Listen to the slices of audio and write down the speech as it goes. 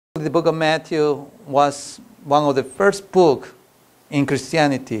The book of Matthew was one of the first books in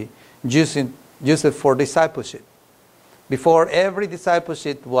Christianity used for discipleship. Before every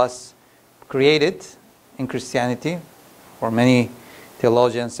discipleship was created in Christianity, for many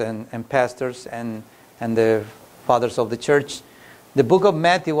theologians and pastors and the fathers of the church, the book of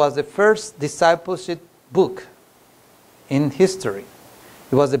Matthew was the first discipleship book in history.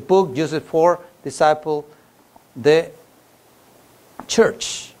 It was a book used for disciple the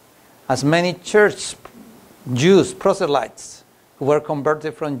church. As many church Jews, proselytes, who were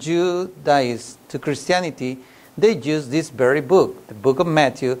converted from Judaism to Christianity, they used this very book, the book of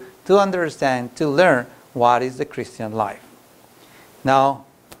Matthew, to understand, to learn what is the Christian life. Now,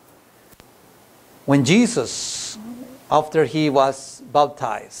 when Jesus, after he was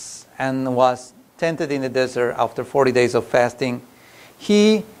baptized and was tempted in the desert after 40 days of fasting,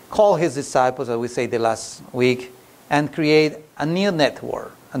 he called his disciples, as we say the last week, and create a new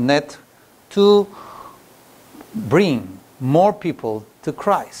network, a net to bring more people to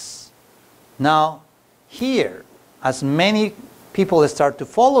Christ. Now, here, as many people start to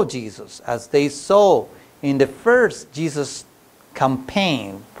follow Jesus, as they saw in the first Jesus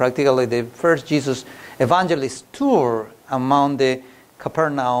campaign, practically the first Jesus evangelist tour among the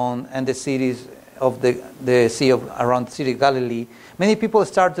Capernaum and the cities of the sea of around the city of Galilee, many people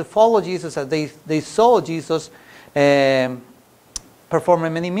start to follow Jesus as they saw Jesus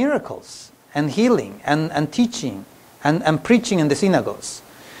performing many miracles and healing and teaching and preaching in the synagogues.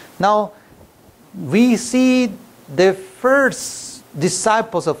 Now, we see the first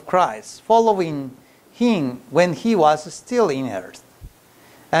disciples of Christ following him when he was still in earth.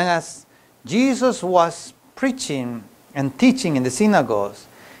 And as Jesus was preaching and teaching in the synagogues,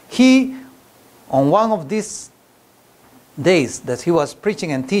 he, on one of these days that he was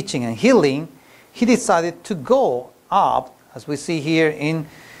preaching and teaching and healing, he decided to go up, as we see here in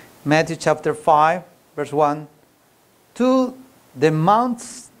Matthew chapter 5, verse 1, to the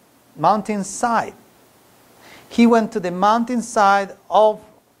mountainside. He went to the mountainside of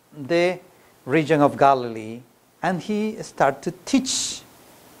the region of Galilee, and he started to teach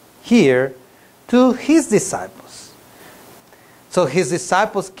here to his disciples. So his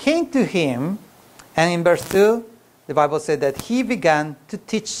disciples came to him, and in verse 2, the Bible said that he began to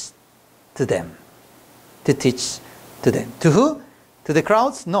teach to them. To teach to them. To who? To the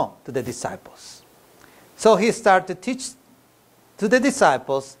crowds? No, to the disciples. So he started to teach to the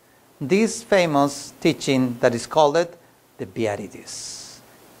disciples this famous teaching that is called the Beatitudes.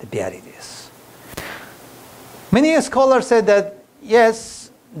 The Beatitudes. Many scholars said that,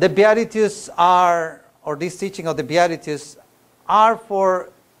 yes, the Beatitudes are, or this teaching of the Beatitudes are for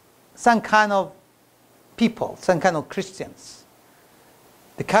some kind of people, some kind of Christians.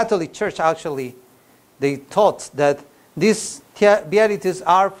 The Catholic Church actually, they taught that these Beatitudes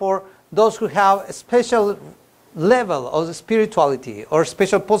are for those who have a special level of spirituality or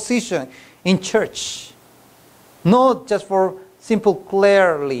special position in church. Not just for simple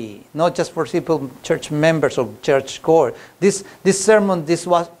clergy, not just for simple church members or church goers. This sermon,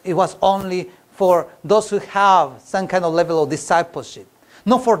 it was only for those who have some kind of level of discipleship,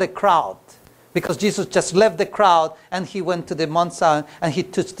 not for the crowd. Because Jesus just left the crowd and he went to the Mount Zion and he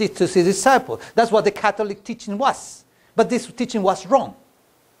taught to his disciples. That's what the Catholic teaching was. But this teaching was wrong.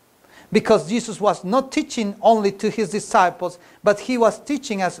 Because Jesus was not teaching only to his disciples, but he was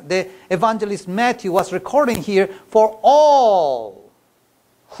teaching, as the evangelist Matthew was recording here, for all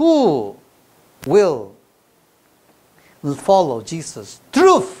who will follow Jesus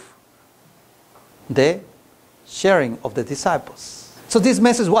through the sharing of the disciples. So this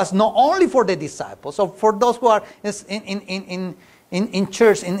message was not only for the disciples, or for those who are in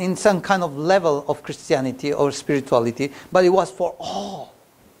church, in some kind of level of Christianity or spirituality, but it was for all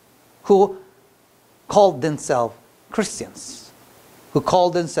who called themselves Christians, who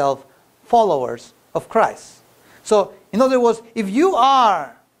called themselves followers of Christ. So, in other words, if you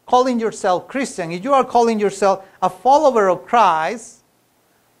are calling yourself Christian, if you are calling yourself a follower of Christ,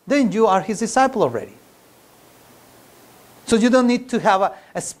 then you are his disciple already. So you don't need to have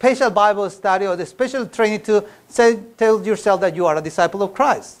a special Bible study or the special training to tell yourself that you are a disciple of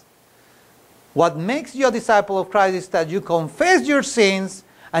Christ. What makes you a disciple of Christ is that you confess your sins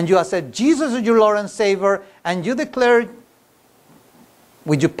and you accept Jesus as your Lord and Savior, and you declare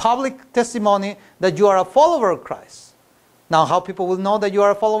with your public testimony that you are a follower of Christ. Now, how people will know that you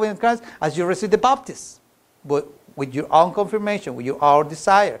are a follower of Christ? As you receive the baptism, but with your own confirmation, with your own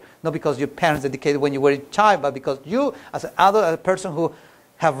desire. Not because your parents dedicated when you were a child, but because you, as an adult, as a person who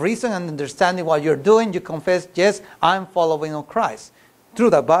have reason and understanding what you're doing, you confess, yes, I'm following of Christ. Through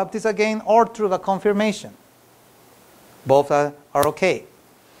the baptism again, or through the confirmation. Both are okay.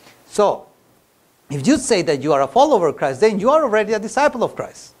 So, if you say that you are a follower of Christ, then you are already a disciple of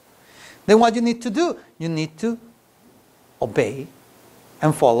Christ. Then what you need to do? You need to obey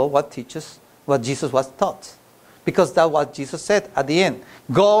and follow what Jesus was taught. Because that's what Jesus said at the end.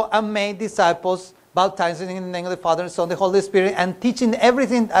 Go and make disciples, baptizing in the name of the Father, and Son, and the Holy Spirit, and teaching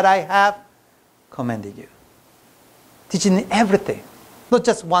everything that I have commanded you. Teaching everything. Not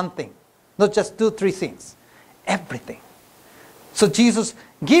just one thing. Not just 2, 3 things. Everything. So Jesus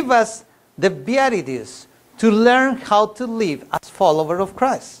gave us the Beatitudes to learn how to live as followers of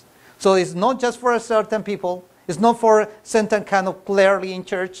Christ. So it's not just for a certain people. It's not for certain kind of clergy in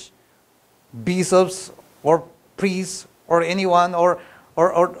church, bishops or priests or anyone or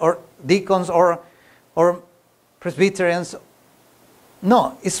deacons or presbyterians.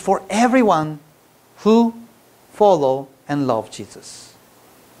 No, it's for everyone who follow and love Jesus.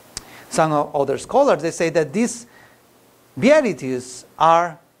 Some other scholars, they say that these Beatitudes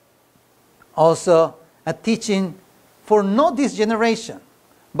are also a teaching for not this generation,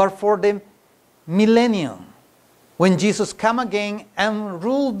 but for the millennium, when Jesus come again and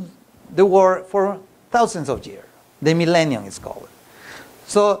rule the world for thousands of years. The millennium is called.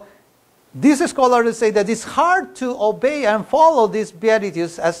 So these scholars say that it's hard to obey and follow these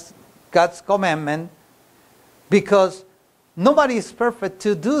Beatitudes as God's commandment, because nobody is perfect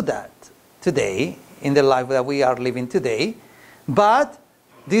to do that today in the life that we are living today. But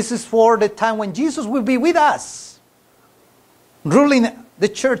this is for the time when Jesus will be with us, ruling the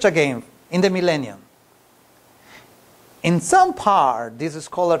church again in the millennium. In some part, these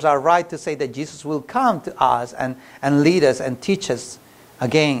scholars are right to say that Jesus will come to us and lead us and teach us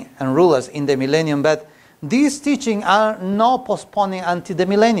again and rule us in the millennium. But these teachings are not postponing until the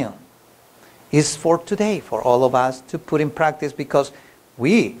millennium. It's for today, for all of us to put in practice, because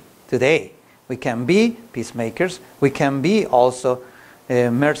today, we can be peacemakers, we can be also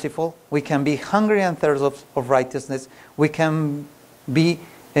merciful, we can be hungry and thirsty of righteousness, we can be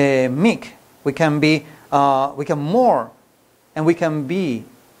meek, we can mourn, and we can be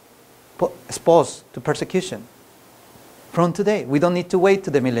exposed to persecution from today. We don't need to wait to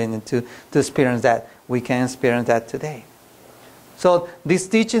the millennium to experience that. We can experience that today. So these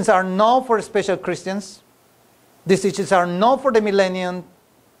teachings are not for special Christians. These teachings are not for the millennium.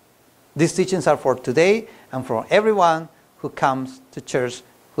 These teachings are for today and for everyone who comes to church,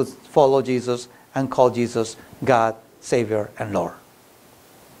 who follow Jesus and call Jesus God, Savior, and Lord.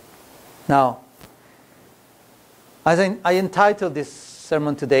 Now, as I entitled this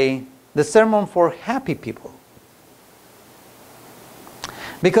sermon today, the sermon for happy people.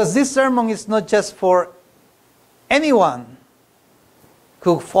 Because this sermon is not just for anyone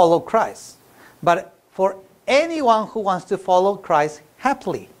who follow Christ, but for anyone who wants to follow Christ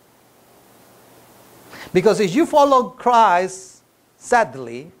happily. Because if you follow Christ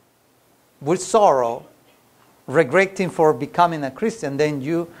sadly, with sorrow, regretting for becoming a Christian, then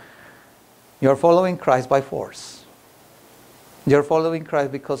you're following Christ by force. You're following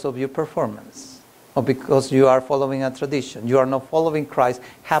Christ because of your performance, or because you are following a tradition. You are not following Christ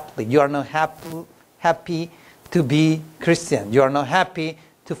happily. You are not happy to be Christian. You are not happy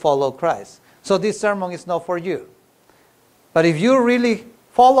to follow Christ. So this sermon is not for you. But if you really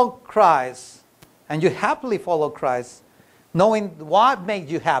follow Christ, and you happily follow Christ, knowing what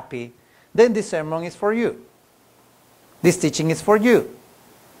makes you happy, then this sermon is for you. This teaching is for you.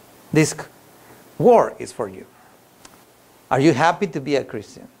 This word is for you. Are you happy to be a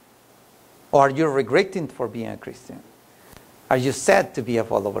Christian? Or are you regretting for being a Christian? Are you sad to be a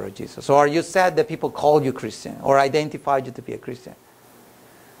follower of Jesus? Or are you sad that people call you Christian or identify you to be a Christian?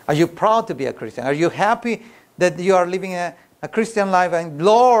 Are you proud to be a Christian? Are you happy that you are living a Christian life and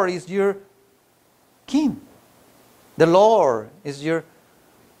Lord is your King? The Lord is your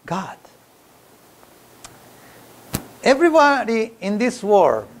God. Everybody in this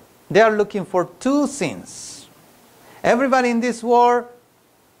world, they are looking for 2 things. Everybody in this world,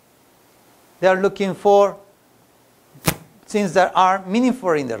 they are looking for things that are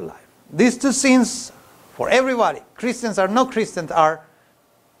meaningful in their life. These 2 things for everybody, Christians or no Christians, are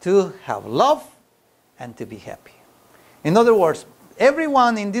to have love and to be happy. In other words,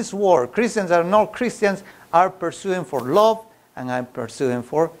 everyone in this world, Christians or no Christians, are pursuing for love and are pursuing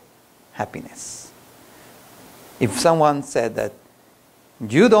for happiness. If someone said that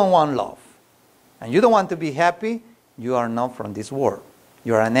you don't want love and you don't want to be happy, you are not from this world.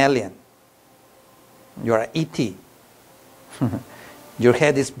 You are an alien. You are an ET. Your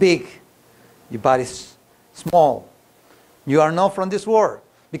head is big. Your body is small. You are not from this world.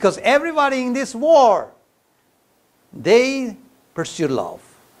 Because everybody in this world, they pursue love.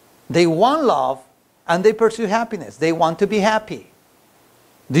 They want love and they pursue happiness. They want to be happy.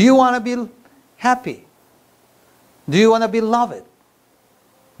 Do you want to be happy? Do you want to be loved?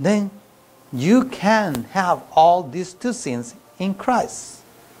 Then you can have all these two things in Christ.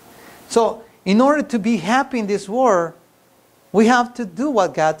 So, in order to be happy in this world, we have to do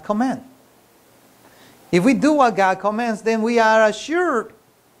what God commands. If we do what God commands, then we are assured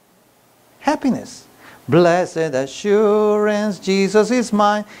happiness. Blessed assurance, Jesus is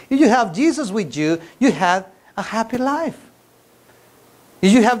mine. If you have Jesus with you, you have a happy life.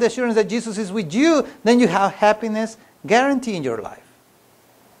 If you have the assurance that Jesus is with you, then you have happiness guaranteed in your life.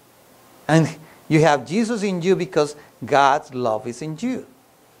 And you have Jesus in you because God's love is in you.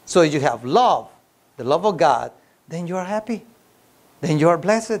 So if you have love, the love of God, then you are happy. Then you are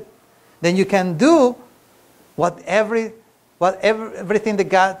blessed. Then you can do everything that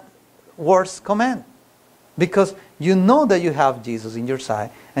God's words command. Because you know that you have Jesus in your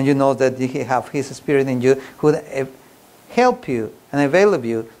side, and you know that you have His Spirit in you who will help you and avail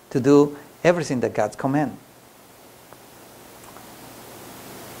you to do everything that God commands.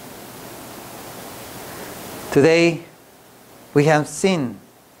 Today, we have seen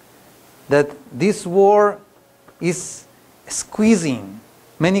that this war is squeezing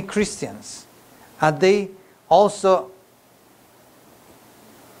many Christians, and they also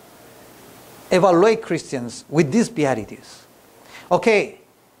evaluate Christians with these beatitudes. Okay,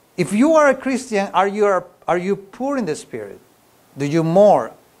 if you are a Christian, are you poor in the spirit? Do you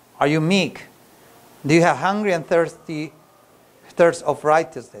mourn? Are you meek? Do you have hungry and thirst of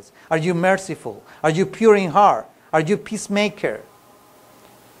righteousness? Are you merciful? Are you pure in heart? Are you peacemaker?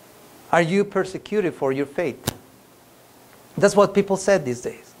 Are you persecuted for your faith? That's what people said these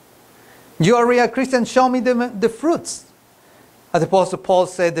days. You are a real Christian, show me the fruits. As the Apostle Paul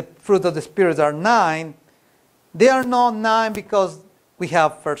said, the fruit of the Spirit are 9. They are not 9 because we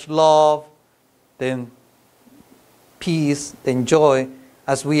have first love, then peace, then joy,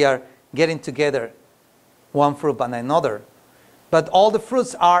 as we are getting together, one fruit by another. But all the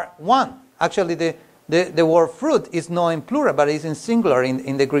fruits are one. Actually, the word fruit is not in plural, but it's in singular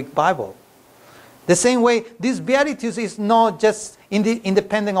in the Greek Bible. The same way, these Beatitudes is not just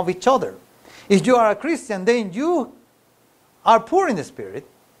independent of each other. If you are a Christian, then you are poor in the spirit.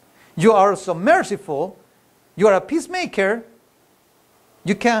 You are also merciful. You are a peacemaker.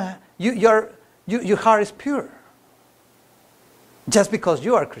 Your heart is pure. Just because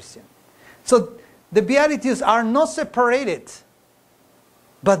you are a Christian. So the Beatitudes are not separated,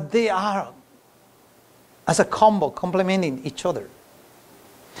 but they are as a combo, complementing each other.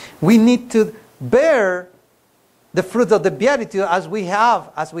 We need to bear the fruit of the Beatitude as we have,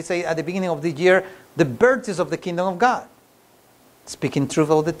 as we say at the beginning of the year, the virtues of the kingdom of God. Speaking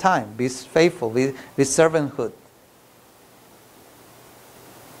truth all the time, be faithful, be servanthood.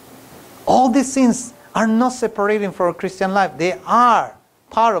 All these things are not separating from our Christian life. They are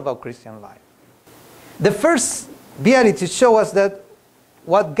part of our Christian life. The first Beatitude shows us that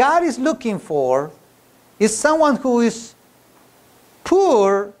what God is looking for is someone who is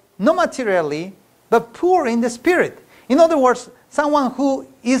poor, not materially, but poor in the spirit. In other words, someone who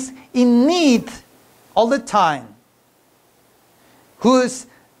is in need all the time, who is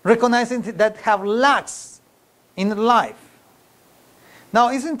recognizing that have lacks in life. Now,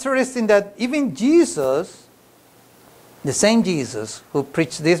 it's interesting that even Jesus, the same Jesus who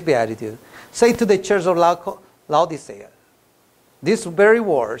preached this beatitude, said to the church of Laodicea these very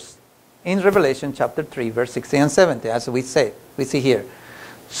words in Revelation chapter 3, verse 16 and 17, as we see here.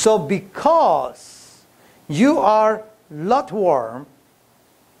 So because you are lukewarm,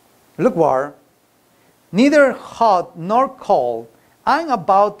 neither hot nor cold, I am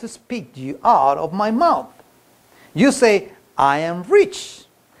about to speak to you out of my mouth. You say, I am rich.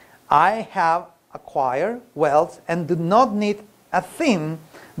 I have acquired wealth and do not need a thing,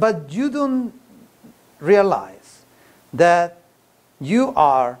 but you don't realize that you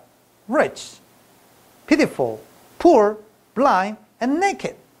are rich, pitiful, poor, blind, and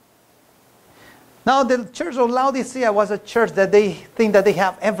naked. Now, the church of Laodicea was a church that they think that they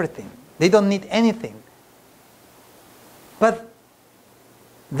have everything. They don't need anything. But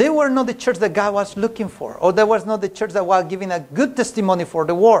they were not the church that God was looking for, or they was not the church that was giving a good testimony for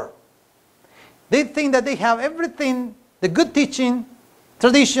the world. They think that they have everything, the good teaching,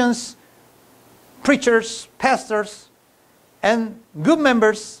 traditions, preachers, pastors, and good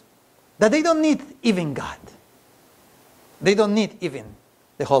members, that they don't need even God. They don't need even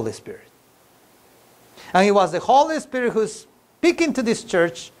the Holy Spirit. And it was the Holy Spirit who's speaking to this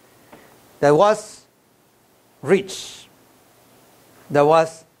church that was rich, that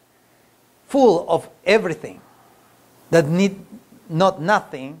was full of everything, that need not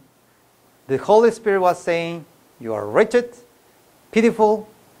nothing. The Holy Spirit was saying, you are wretched, pitiful,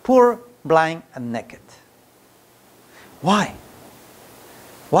 poor, blind, and naked. Why?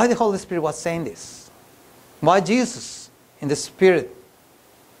 Why the Holy Spirit was saying this? Why Jesus, in the spirit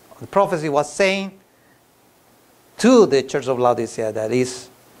of the prophecy, was saying to the church of Laodicea, that is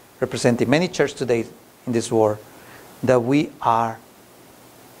representing many churches today in this world, that we are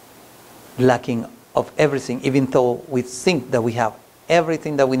lacking of everything, even though we think that we have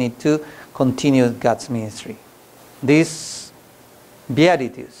everything that we need to continue God's ministry. These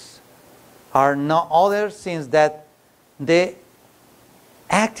Beatitudes are no other things that the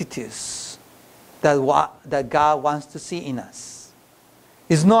attitudes that God wants to see in us.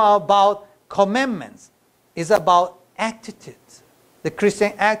 It's not about commandments. It's about attitudes, the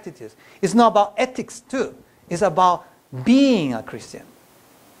Christian attitudes. It's not about ethics too. It's about being a Christian.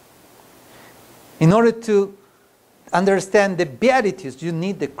 In order to understand the Beatitudes, you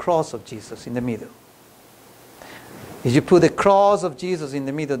need the cross of Jesus in the middle. If you put the cross of Jesus in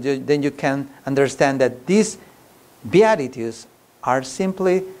the middle, then you can understand that these Beatitudes are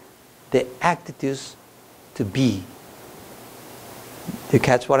simply the attitudes to be. Do you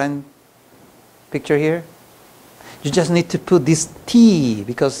catch what I'm picture here? You just need to put this T,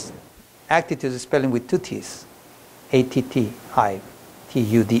 because attitude is spelling with two T's. A-T-T-I,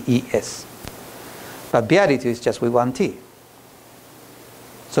 T-U-D-E-S. But beatitude is just with one T.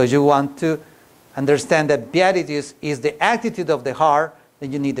 So if you want to understand that beatitude is the attitude of the heart,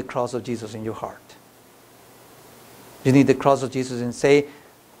 then you need the cross of Jesus in your heart. You need the cross of Jesus and say,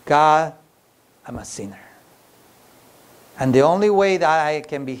 God, I'm a sinner. And the only way that I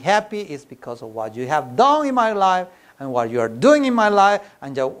can be happy is because of what you have done in my life, and what you are doing in my life,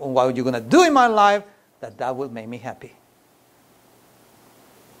 and what you're going to do in my life, that will make me happy.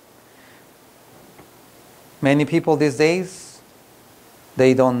 Many people these days,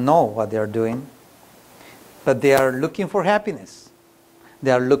 they don't know what they are doing, but they are looking for happiness.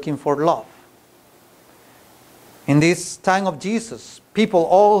 They are looking for love. In this time of Jesus, people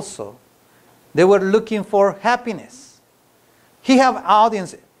also, they were looking for happiness. He had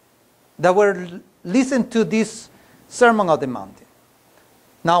audience that were listening to this Sermon on the Mountain.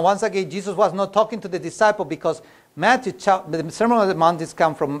 Now, once again, Jesus was not talking to the disciple, because the Sermon on the Mountain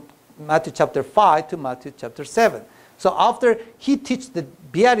comes from Matthew chapter 5 to Matthew chapter 7. So after he teached the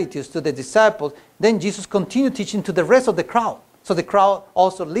Beatitudes to the disciples, then Jesus continued teaching to the rest of the crowd. So the crowd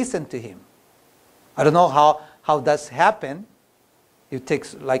also listened to him. I don't know how that's happened. It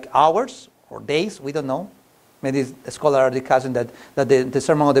takes like hours or days, we don't know. Maybe the scholars are discussing that the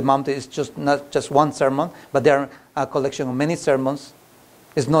Sermon on the Mountain is just not just one sermon, but they are a collection of many sermons.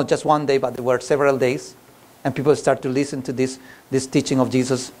 It's not just one day, but there were several days. And people start to listen to this teaching of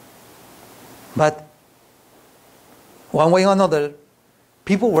Jesus. But one way or another,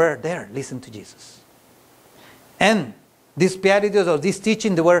 people were there listening to Jesus. And these Beatitudes or this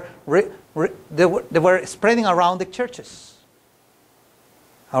teaching, they were spreading around the churches,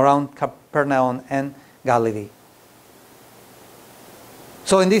 around Capernaum and Galilee.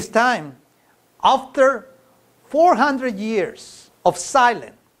 So in this time, after 400 years of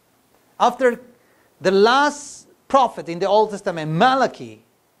silence, after the last prophet in the Old Testament, Malachi,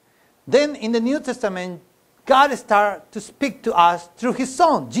 then in the New Testament, God started to speak to us through His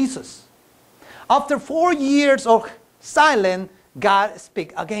Son, Jesus. After 4 years of silence, God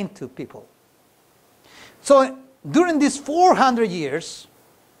speaks again to people. So during these 400 years,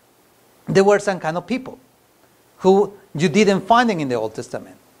 there were some kind of people who you didn't find them in the Old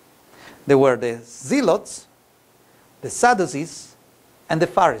Testament. There were the Zealots, the Sadducees, and the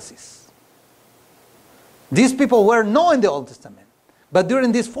Pharisees. These people were known in the Old Testament. But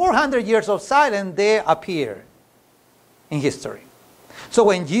during these 400 years of silence, they appear in history. So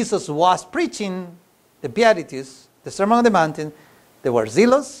when Jesus was preaching the Beatitudes, the Sermon on the Mountain, there were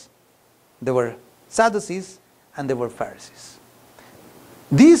Zealots, there were Sadducees, and there were Pharisees.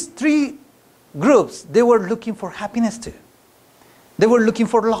 These three groups, they were looking for happiness too. They were looking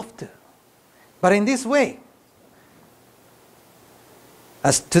for love too. But in this way,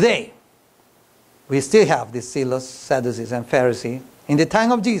 as today, we still have the Zealots, Sadducees, and Pharisees. In the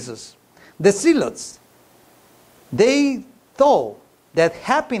time of Jesus, the Zealots, they thought that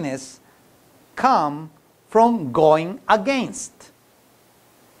happiness comes from going against.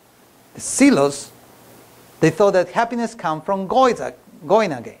 The Zealots, they thought that happiness comes from going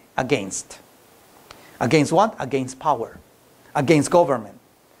against. Against what? Against power. Against government.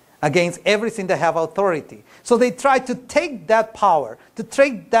 Against everything that have authority. So they tried to take that power, to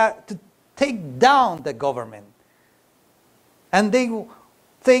take down the government. And they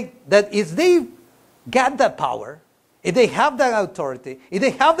think that if they get that power, if they have that authority, if they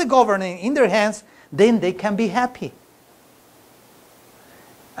have the governing in their hands, then they can be happy.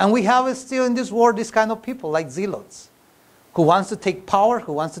 And we have still in this world this kind of people like zealots, who wants to take power,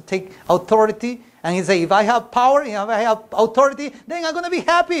 who wants to take authority. And he say, if I have power, if I have authority, then I'm going to be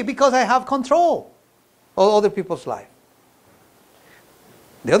happy because I have control of other people's life.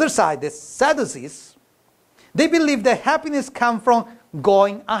 The other side, the Sadducees, they believe that happiness comes from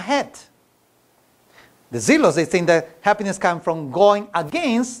going ahead. The Zealots, they think that happiness comes from going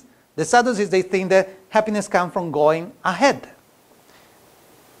against. The Sadducees, they think that happiness comes from going ahead.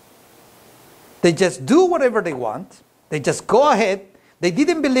 They just do whatever they want. They just go ahead. They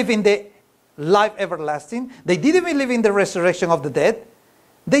didn't believe in the life everlasting. They didn't believe in the resurrection of the dead.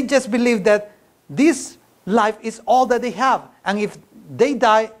 They just believe that this life is all that they have. And if they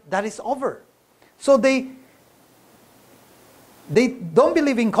die, that is over. So they don't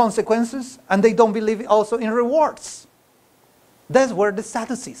believe in consequences, and they don't believe also in rewards. That's where the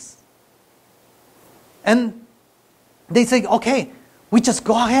Sadducees. And they say, okay, we just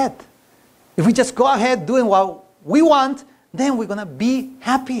go ahead. If we just go ahead doing what we want, then we're going to be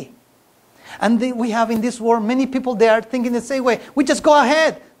happy. And we have in this world many people, they are thinking the same way. We just go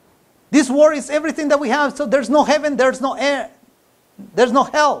ahead. This world is everything that we have, so there's no heaven, there's no air, there's no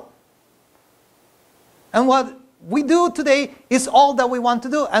hell. And what we do today is all that we want to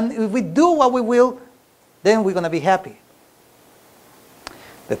do. And if we do what we will, then we're going to be happy.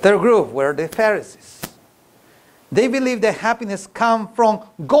 The third group were the Pharisees. They believe that happiness comes from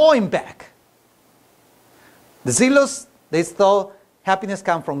going back. The Zealots, they thought happiness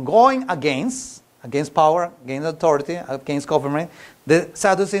comes from going against power, against authority, against government. The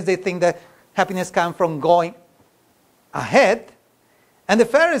Sadducees, they think that happiness comes from going ahead. And the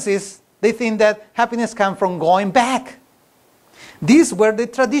Pharisees, they think that happiness comes from going back. These were the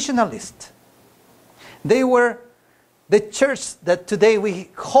traditionalists. They were the church that today we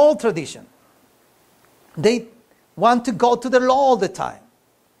call tradition. They want to go to the law all the time.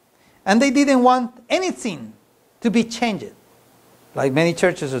 And they didn't want anything to be changed, like many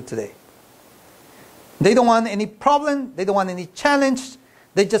churches are today. They don't want any problem. They don't want any challenge.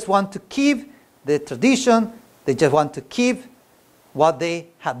 They just want to keep the tradition. They just want to keep what they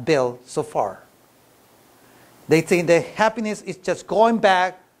have built so far. They think that happiness is just going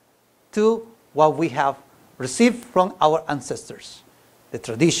back to what we have received from our ancestors. The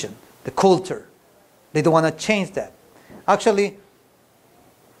tradition, the culture. They don't want to change that. Actually,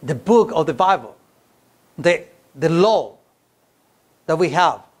 the book of the Bible, the law that we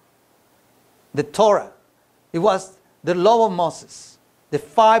have, the Torah, it was the law of Moses. The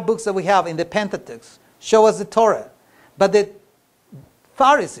 5 books that we have in the Pentateuch show us the Torah. But the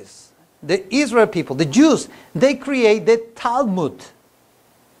Pharisees, the Israel people, the Jews, they create the Talmud.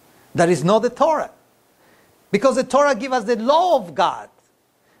 That is not the Torah. Because the Torah gives us the law of God.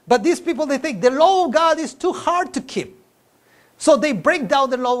 But these people, they think the law of God is too hard to keep. So they break down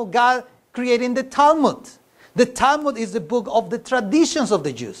the law of God, creating the Talmud. The Talmud is the book of the traditions of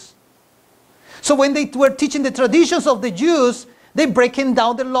the Jews. So when they were teaching the traditions of the Jews, they breaking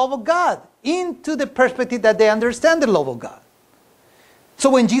down the law of God into the perspective that they understand the law of God. So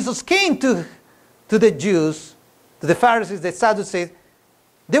when Jesus came to the Jews, to the Pharisees, the Sadducees,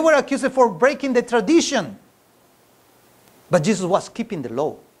 they were accused for breaking the tradition. But Jesus was keeping the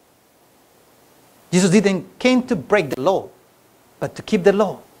law. Jesus didn't came to break the law, but to keep the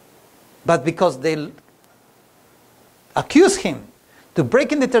law. But because they accused him to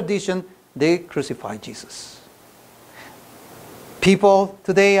breaking the tradition, they crucified Jesus. People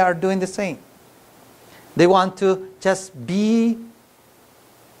today are doing the same. They want to just be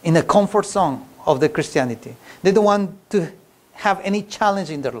in a comfort zone of the Christianity. They don't want to have any challenge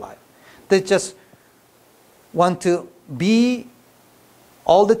in their life. They just want to be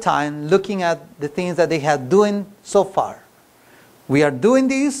all the time looking at the things that they have doing so far. We are doing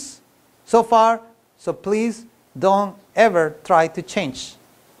this so far, so please don't ever try to change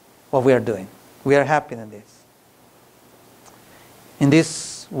what we are doing. We are happy in this. In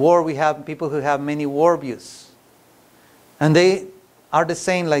this world, we have people who have many worldviews. And they are the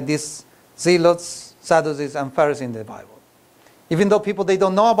same like these Zealots, Sadducees, and Pharisees in the Bible. Even though people, they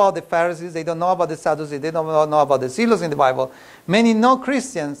don't know about the Pharisees, they don't know about the Sadducees, they don't know about the Zealots in the Bible, many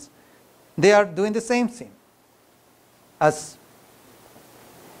non-Christians, they are doing the same thing. As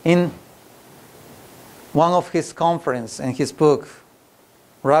in one of his conferences and his book,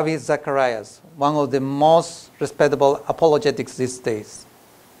 Rabbi Zacharias, one of the most respectable apologetics these days.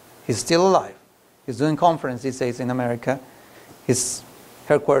 He's still alive. He's doing conference these days in America. His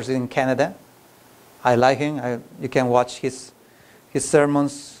headquarters in Canada. I like him. You can watch his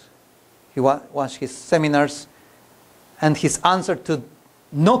sermons. You watch his seminars. And his answer to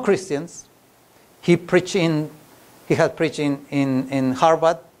no Christians, he preached in He had preached in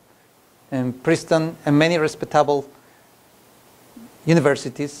Harvard, in Princeton, and many respectable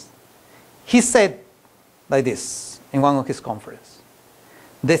universities. He said like this in one of his conferences: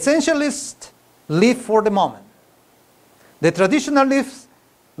 the essentialists live for the moment. The traditionalists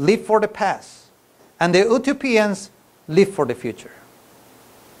live for the past. And the utopians live for the future.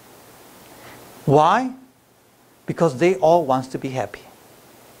 Why? Because they all want to be happy.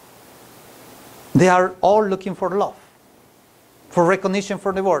 They are all looking for love, for recognition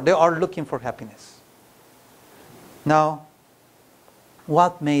from the world. They are looking for happiness. Now,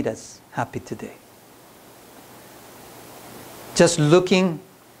 what made us happy today? Just looking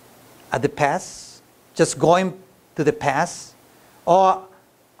at the past? Just going to the past? Or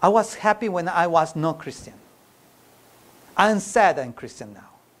I was happy when I was not Christian. I'm sad I'm Christian now.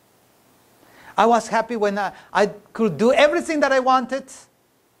 I was happy when I could do everything that I wanted.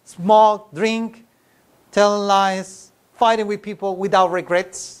 Smoke, drink, telling lies, fighting with people without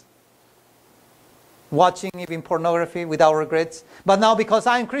regrets. Watching even pornography without regrets. But now because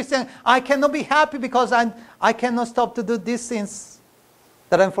I'm Christian, I cannot be happy because I cannot stop to do these things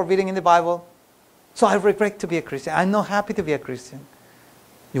that I'm forbidding in the Bible. So I regret to be a Christian. I'm not happy to be a Christian.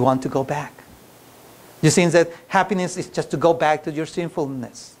 You want to go back. You think that happiness is just to go back to your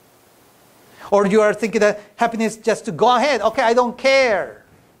sinfulness. Or you are thinking that happiness is just to go ahead. Okay, I don't care.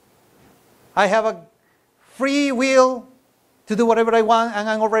 I have a free will to do whatever I want, and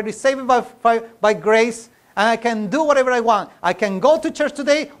I'm already saved by grace, and I can do whatever I want. I can go to church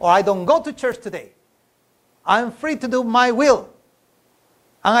today, or I don't go to church today. I'm free to do my will.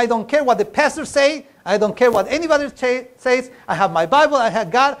 And I don't care what the pastor says. I don't care what anybody says. I have my Bible, I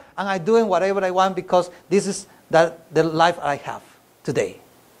have God, and I'm doing whatever I want because this is the life I have today.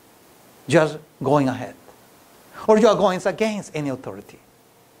 Just going ahead. Or you are going against any authority.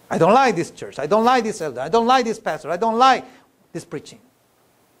 I don't like this church. I don't like this elder. I don't like this pastor. I don't like this preaching.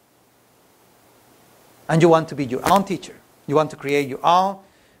 And you want to be your own teacher. You want to create your own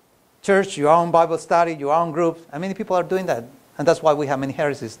church, your own Bible study, your own group. And many people are doing that. And that's why we have many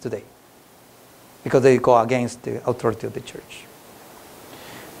heresies today. Because they go against the authority of the church.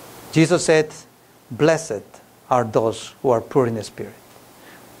 Jesus said, blessed are those who are poor in the spirit.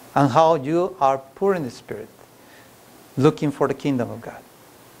 And how you are poor in the spirit, looking for the kingdom of God.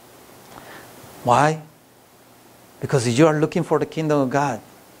 Why? Because if you are looking for the kingdom of God,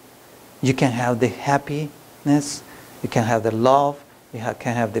 you can have the happiness, you can have the love, you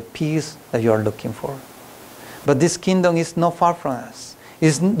can have the peace that you are looking for. But this kingdom is not far from us.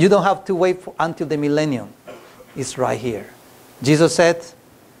 You don't have to wait until the millennium. It's right here. Jesus said,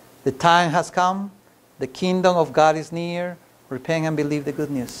 the time has come, the kingdom of God is near, repent and believe the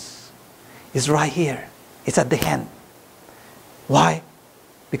good news. It's right here. It's at the hand. Why?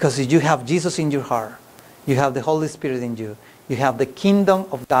 Because if you have Jesus in your heart, you have the Holy Spirit in you, you have the kingdom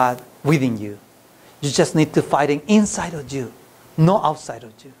of God within you. You just need to fight it inside of you, not outside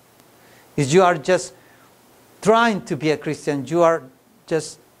of you. If you are just trying to be a Christian, you are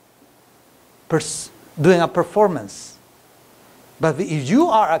just doing a performance. But if you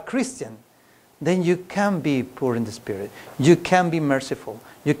are a Christian, then you can be poor in the spirit. You can be merciful.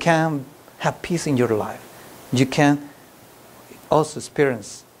 You can have peace in your life. You can also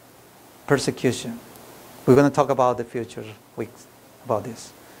experience persecution. We're going to talk about the future weeks about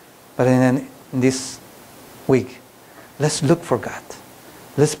this. But in this week, let's look for God.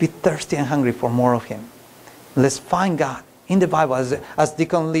 Let's be thirsty and hungry for more of Him. Let's find God in the Bible, as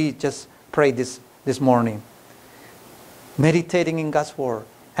Deacon Lee just prayed this morning. Meditating in God's Word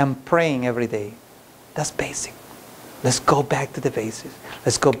and praying every day. That's basic. Let's go back to the basics.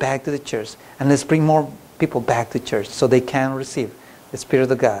 Let's go back to the church. And let's bring more people back to church so they can receive the Spirit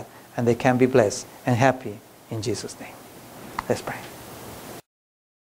of God and they can be blessed and happy in Jesus' name. Let's pray.